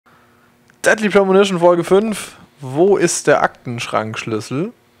Deadly Premonition Folge 5. Wo ist der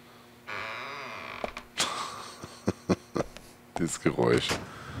Aktenschrankschlüssel? Das Geräusch.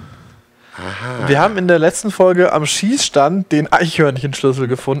 Aha. Wir haben in der letzten Folge am Schießstand den Eichhörnchenschlüssel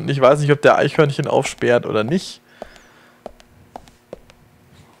gefunden. Ich weiß nicht, ob der Eichhörnchen aufsperrt oder nicht.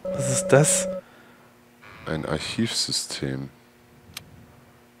 Was ist das? Ein Archivsystem.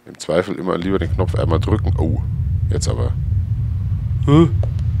 Im Zweifel immer lieber den Knopf einmal drücken. Oh, jetzt aber.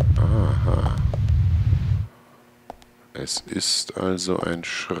 Aha. Es ist also ein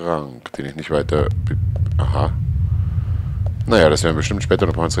Schrank, den ich nicht weiter... Aha. Naja, das werden wir bestimmt später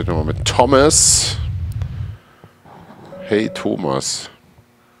noch machen. Jetzt reden wir mal mit Thomas. Hey, Thomas.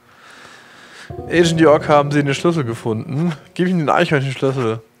 Agent York, haben Sie den Schlüssel gefunden? Gib ihm den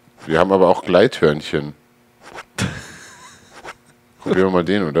Eichhörnchenschlüssel. Wir haben aber auch Gleithörnchen. Probieren wir mal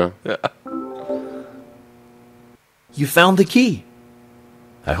den, oder? Ja. You found the key.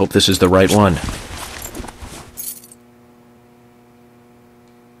 I hope this is the right one.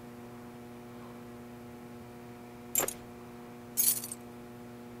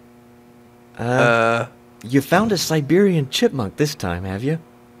 You found a Siberian chipmunk this time, have you?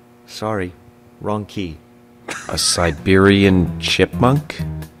 Sorry, wrong key. A Siberian chipmunk?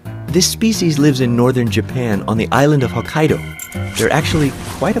 This species lives in northern Japan on the island of Hokkaido. They're actually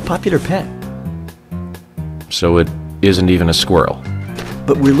quite a popular pet. So it isn't even a squirrel.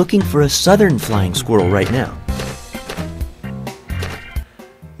 But we're looking for a southern flying squirrel right now.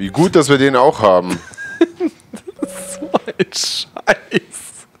 Wie gut, dass wir den auch haben. So ein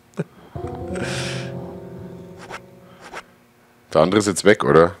Scheiß. Der andere ist jetzt weg,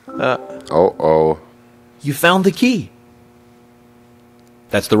 oder? Ja. Oh, oh. You found the key.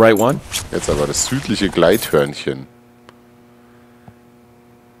 That's the right one? Jetzt aber das südliche Gleithörnchen.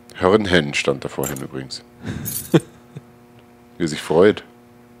 Hörnchen stand da vorhin übrigens. Wie er sich freut.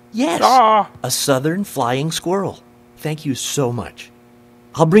 Yes, a southern flying squirrel. Thank you so much.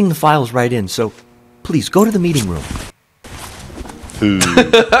 I'll bring the files right in, so please go to the meeting room.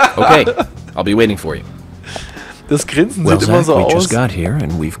 Okay, I'll be waiting for you. Das Grinsen Well, sieht immer Zach, so we aus. just got here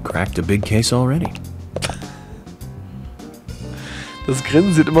and we've cracked a big case already. Das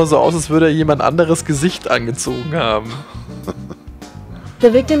Grinsen sieht immer so aus, als würde er jemand anderes Gesicht angezogen haben. The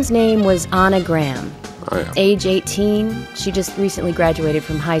victim's name was Anna Graham. Ah, ja. Age 18, she just recently graduated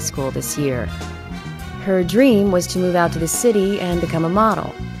from high school this year. Her dream was to move out to the city and become a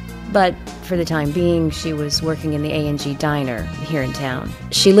model. But for the time being, she was working in the A&G diner here in town.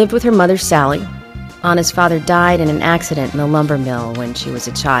 She lived with her mother, Sally. Anna's father died in an accident in the lumber mill when she was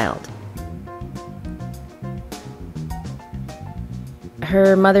a child.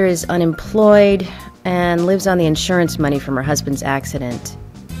 Her mother is unemployed and lives on the insurance money from her husband's accident.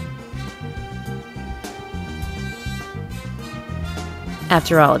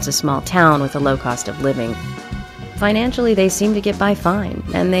 After all, it's a small town with a low cost of living. Financially, they seem to get by fine,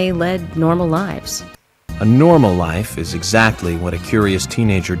 and they led normal lives. A normal life is exactly what a curious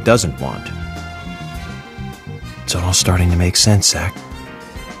teenager doesn't want. It's all starting to make sense, Zach.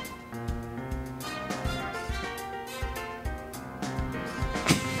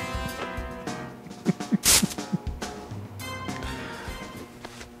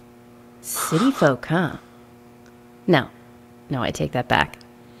 City folk, huh? No, I take that back.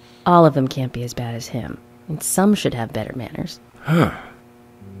 All of them can't be as bad as him, and some should have better manners.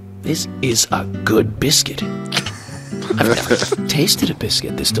 This is a good biscuit. I've never tasted a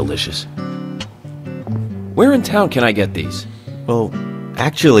biscuit this delicious. Where in town can I get these? Well,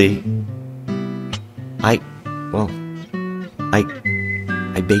 actually, I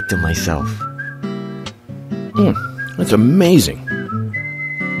baked them myself. That's amazing.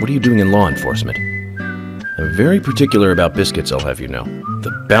 What are you doing in law enforcement? I'm very particular about biscuits, I'll have you know.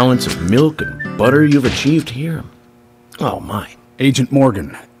 The balance of milk and butter you've achieved here. Oh, my. Agent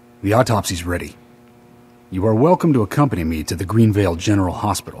Morgan, the autopsy's ready. You are welcome to accompany me to the Greenvale General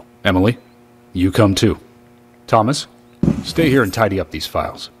Hospital. Emily, you come too. Thomas, stay here and tidy up these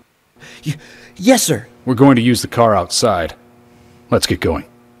files. Yes, sir. We're going to use the car outside. Let's get going.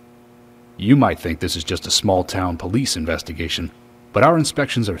 You might think this is just a small-town police investigation, but our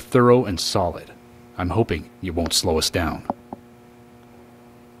inspections are thorough and solid. I'm hoping you won't slow us down.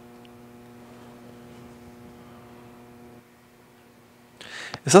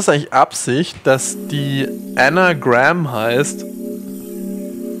 Ist das eigentlich Absicht, dass die Anna Graham heißt?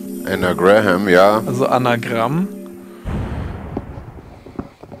 Anna Graham, ja. Also Anagramm?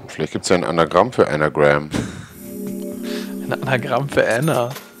 Vielleicht gibt es ja ein Anagramm für Anna Graham. Ein Anagramm für Anna.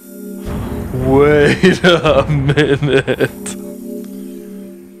 Wait a minute.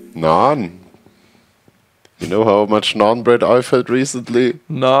 Nein. You know how much naan bread I felt recently?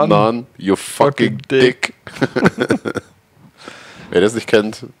 Naan, you fucking dick. Wer das nicht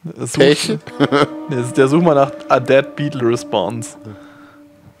kennt, Pech. Der Such mal nach A Dead Beetle Response.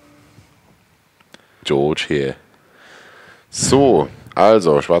 George hier. So,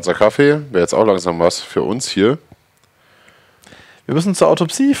 also, schwarzer Kaffee. Wäre jetzt auch langsam was für uns hier. Wir müssen zur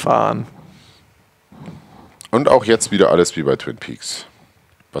Autopsie fahren. Und auch jetzt wieder alles wie bei Twin Peaks.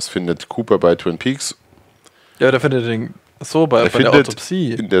 Was findet Cooper bei Twin Peaks? Ja, der findet den so bei der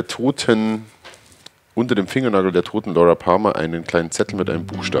Autopsie. In der toten, unter dem Fingernagel der toten Laura Palmer einen kleinen Zettel mit einem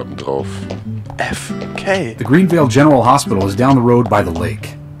Buchstaben drauf. F. K. The Greenvale General Hospital is down the road by the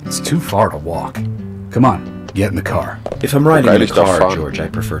lake. It's too far to walk. Come on, get in the car. If I'm riding in a car, George, I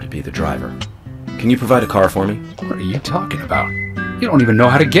prefer to be the driver. Can you provide a car for me? What are you talking about? You don't even know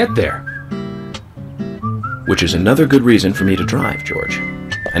how to get there. Which is another good reason for me to drive, George.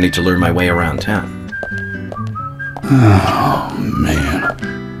 I need to learn my way around town. Oh, man.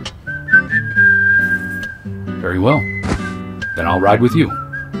 Very well. Then I'll ride with you.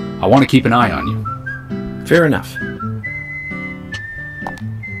 I want to keep an eye on you. Fair enough.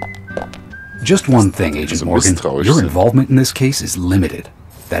 Just one thing, Agent Morgan. Your involvement in this case is limited.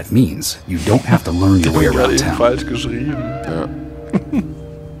 That means you don't have to learn your way around town. Falsch geschrieben. Ja.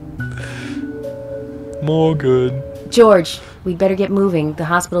 Morgan. George, we'd better get moving. The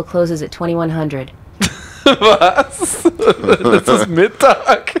hospital closes at 2100. Was? Das ist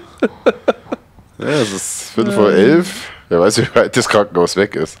Mittag. Ja, es ist 11:05. Wer weiß, wie weit das Krankenhaus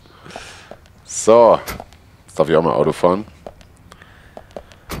weg ist. So. Jetzt darf ich auch mal Auto fahren.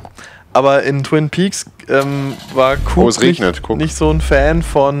 Aber in Twin Peaks war Coop nicht so ein Fan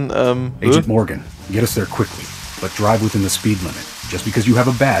von... Agent Morgan, get us there quickly. But drive within the speed limit. Just because you have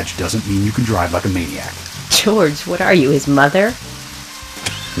a badge doesn't mean you can drive like a maniac. George, what are you, his mother?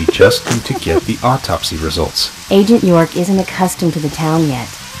 We just need to get the autopsy results. Agent York isn't accustomed to the town yet.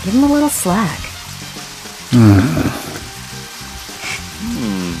 Give him a little slack.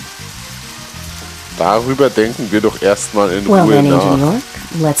 Darüber denken wir doch erstmal in Well Ruhe then, nach. Agent York,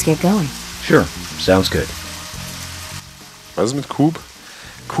 let's get going. Sure, sounds good. Was ist mit Coop?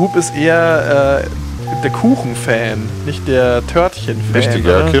 Coop ist eher der Kuchen-Fan, nicht der Törtchen-Fan. Richtig,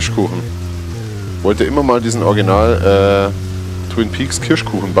 ja, oder? Kirschkuchen. Wollte immer mal diesen Original Twin Peaks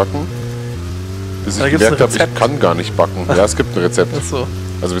Kirschkuchen backen. Bis ich gemerkt habe, ich kann gar nicht backen. Ja, es gibt ein Rezept. Ach so.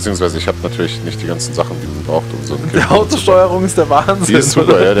 Also beziehungsweise ich habe natürlich nicht die ganzen Sachen, die man braucht, um so einen Der Autosteuerung ist der Wahnsinn. Die ist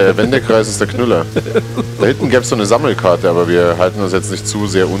super, ja, der Wendekreis ist der Knüller. Da hinten gäbe es so eine Sammelkarte, aber wir halten uns jetzt nicht zu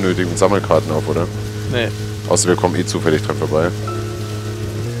sehr unnötig mit Sammelkarten auf, oder? Nee. Außer wir kommen eh zufällig dran vorbei.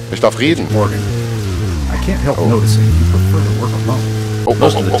 Ich darf reden. Morgan, I can't help noticing you prefer to work alone.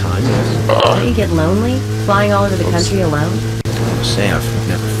 Most of the time, yes. Don't you get lonely, flying all over the country alone? I must say, I've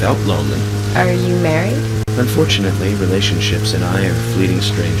never felt lonely. Are you married? Unfortunately, relationships and I are fleeting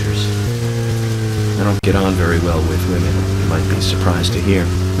strangers. I don't get on very well with women, you might be surprised to hear.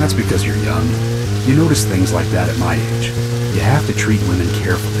 That's because you're young. You notice things like that at my age. You have to treat women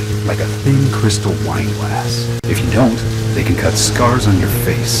carefully, like a thin crystal wine glass. If you don't, they can cut scars on your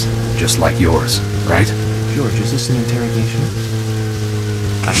face, just like yours, right? George, is this an interrogation?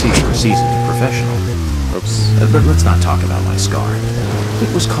 I see you're a seasoned professional. Ups. But let's not talk about my scar.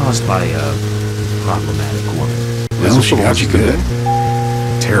 It was caused by a problematic woman. Well, she got you good.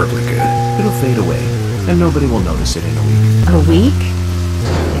 Terribly good. It'll fade away, and nobody will notice it in a week. A week?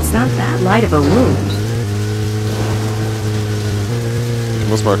 It's not that light of a wound. Ich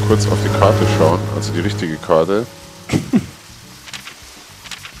muss mal kurz auf die Karte schauen, also die richtige Karte.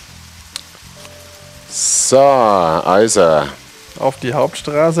 So, also. Auf die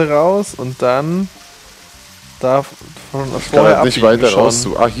Hauptstraße raus und dann da von Ich kann vorher halt nicht abbiegen weiter schon. raus.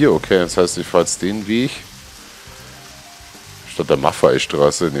 Ah, hier, okay. Das heißt, ich fahre jetzt den Weg. Statt der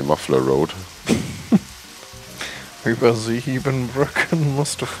Maffei-Straße, in die Muffler Road. Über 7 Brücken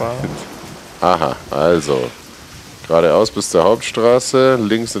musst du fahren. Aha, also. Geradeaus bis zur Hauptstraße,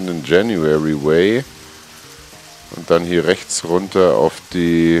 links in den January Way. Und dann hier rechts runter auf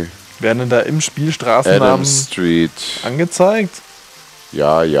die Werden denn da im Spiel Adam Straßennamen Street. angezeigt?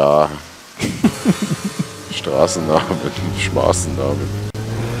 Ja, ja. Straßennamen, Straßennamen.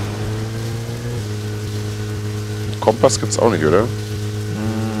 Kompass gibt's auch nicht, oder?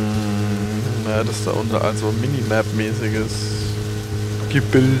 Ja, das ist da unter also Minimap-mäßiges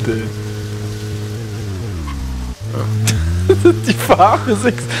Gebilde. Ja. Die Farbe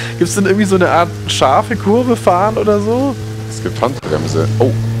 6. Gibt es denn irgendwie so eine Art scharfe Kurve fahren oder so? Es gibt Handbremse.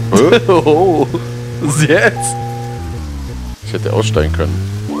 Oh. Oh, was ist jetzt? Ich hätte aussteigen können.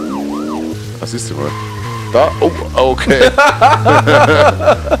 Was siehst du mal? Da? Oh, okay.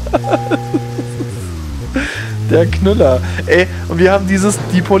 Der Knüller. Ey, und wir haben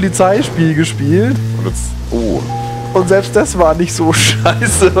die Polizeispiel gespielt. Und jetzt, oh. Und selbst das war nicht so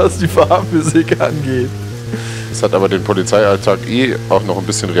scheiße, was die Farbphysik angeht. Das hat aber den Polizeialltag auch noch ein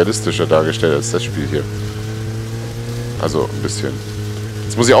bisschen realistischer dargestellt als das Spiel hier. Also ein bisschen.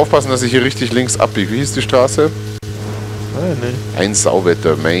 Jetzt muss ich aufpassen, dass ich hier richtig links abbiege. Wie hieß die Straße? Nein, nicht. Ein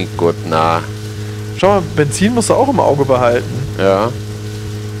Sauwetter, mein Gott, na. Schau mal, Benzin musst du auch im Auge behalten. Ja.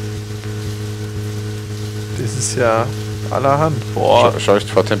 Das ist ja allerhand. Boah. Schau, ich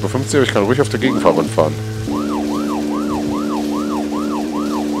fahre Tempo 50, aber ich kann ruhig auf der Gegenfahrbahn fahren.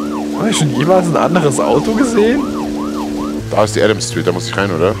 Habe ich schon jemals ein anderes Auto gesehen? Da ist die Adams Street, da muss ich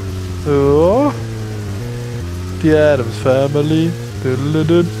rein, oder? Ja. Die Adams Family.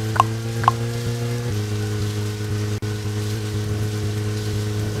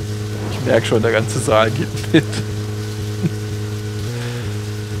 Ich merke schon, der ganze Saal geht mit.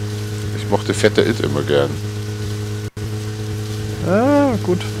 Ich mochte Fette It immer gern. Ah,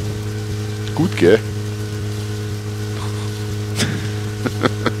 gut. Gut, gell?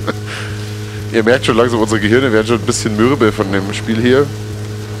 Ihr merkt schon langsam, unsere Gehirne werden schon ein bisschen mürbe von dem Spiel hier.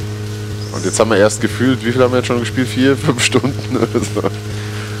 Und jetzt haben wir erst gefühlt, wie viel haben wir jetzt schon gespielt? 4, 5 Stunden oder so.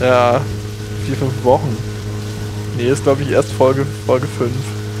 Ja, 4, 5 Wochen. Nee, ist glaube ich erst Folge 5.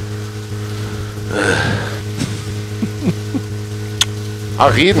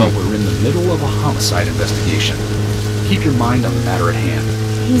 Reden. Well, we're in the middle of a homicide investigation. Keep your mind on the matter at hand.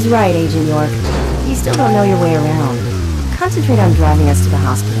 He's right, Agent York. You still don't know your way around. Concentrate on driving us to the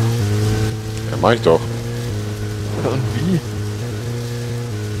hospital. Ja, mach ich doch. Und wie?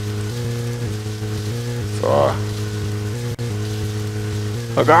 So.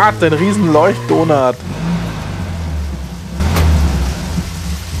 Oh Gott, ein riesen Leuchtdonut.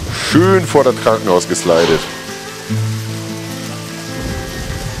 Schön vor das Krankenhaus geslidet.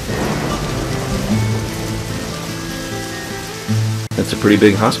 That's a pretty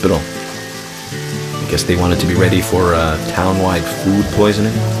big hospital. I guess they wanted to be ready for town-wide food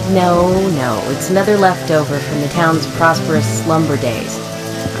poisoning? No, it's another leftover from the town's prosperous slumber days.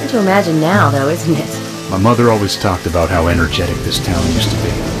 Hard to imagine now, though, isn't it? My mother always talked about how energetic this town used to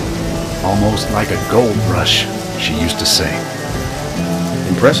be. Almost like a gold rush, she used to say.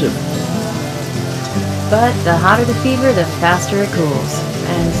 Impressive. But the hotter the fever, the faster it cools.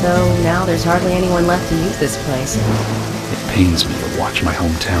 And so now there's hardly anyone left to use this place. It pains me to watch my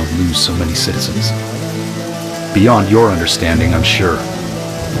hometown lose so many citizens. Beyond your understanding, I'm sure.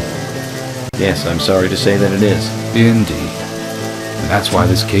 Yes, I'm sorry to say that it is. Indeed. And that's why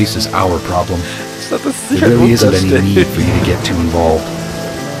this case is our problem. Das There really isn't any need for you to get too involved.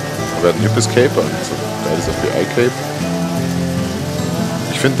 Aber ein hippes Cape an. So ein geiles FBI-Cape.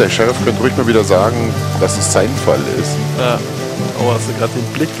 Ich finde, der Sheriff könnte ruhig mal wieder sagen, dass es sein Fall ist. Ja. Oh, hast du gerade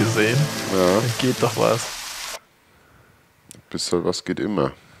den Blick gesehen? Ja. Da geht doch was. Bisschen was geht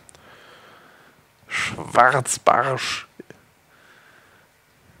immer. Schwarzbarsch.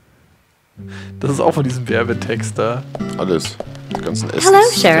 Das ist auch von diesem Werbetext da. Alles. Die ganzen Hello,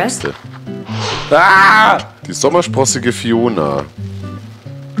 Sheriff. Essenstexte. Ah! Die sommersprossige Fiona.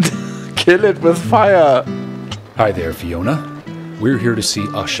 Kill it with fire. Hi there, Fiona. We're here to see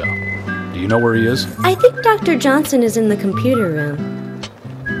Usha. Do you know where he is? I think Dr. Johnson is in the computer room.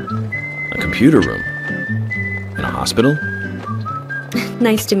 A computer room? In a hospital?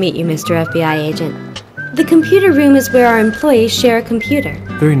 Nice to meet you, Mr. FBI agent. The computer room is where our employees share a computer.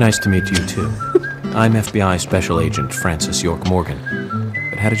 Very nice to meet you, too. I'm FBI Special Agent Francis York Morgan.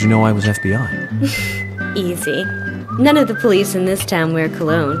 But how did you know I was FBI? Easy. None of the police in this town wear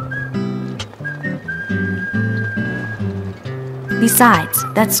cologne. Besides,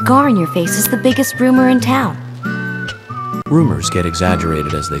 that scar on your face is the biggest rumor in town. Rumors get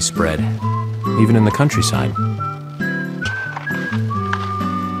exaggerated as they spread, even in the countryside.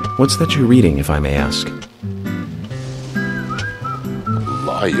 What's that you're reading, if I may ask?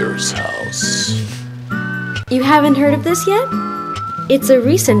 Liar's House. You haven't heard of this yet? It's a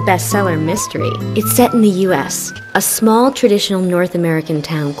recent bestseller mystery. It's set in the U.S., a small traditional North American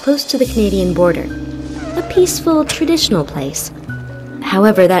town close to the Canadian border. A peaceful, traditional place.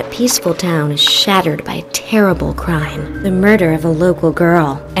 However, that peaceful town is shattered by a terrible crime. The murder of a local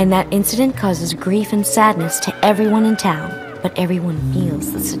girl. And that incident causes grief and sadness to everyone in town. But everyone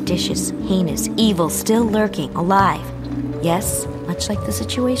feels the seditious, heinous evil still lurking, alive. Yes, much like the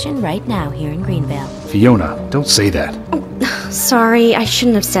situation right now here in Greenvale. Fiona, don't say that. Sorry, I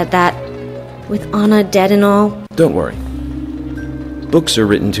shouldn't have said that. With Anna dead and all. Don't worry. Books are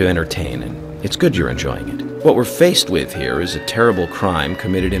written to entertain, and it's good you're enjoying it. What we're faced with here is a terrible crime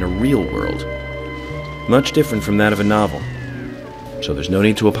committed in a real world. Much different from that of a novel. So there's no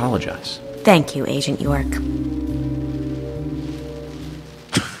need to apologize. Thank you, Agent York.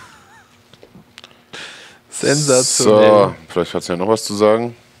 Sensationell. So, vielleicht hat sie ja noch was zu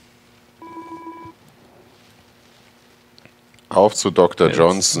sagen. Auf zu Dr.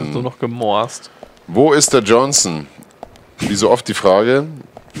 Johnson. Hast du noch gemorst. Wo ist der Johnson? Wie so oft die Frage.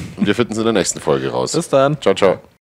 Und wir finden es in der nächsten Folge raus. Bis dann. Ciao, ciao.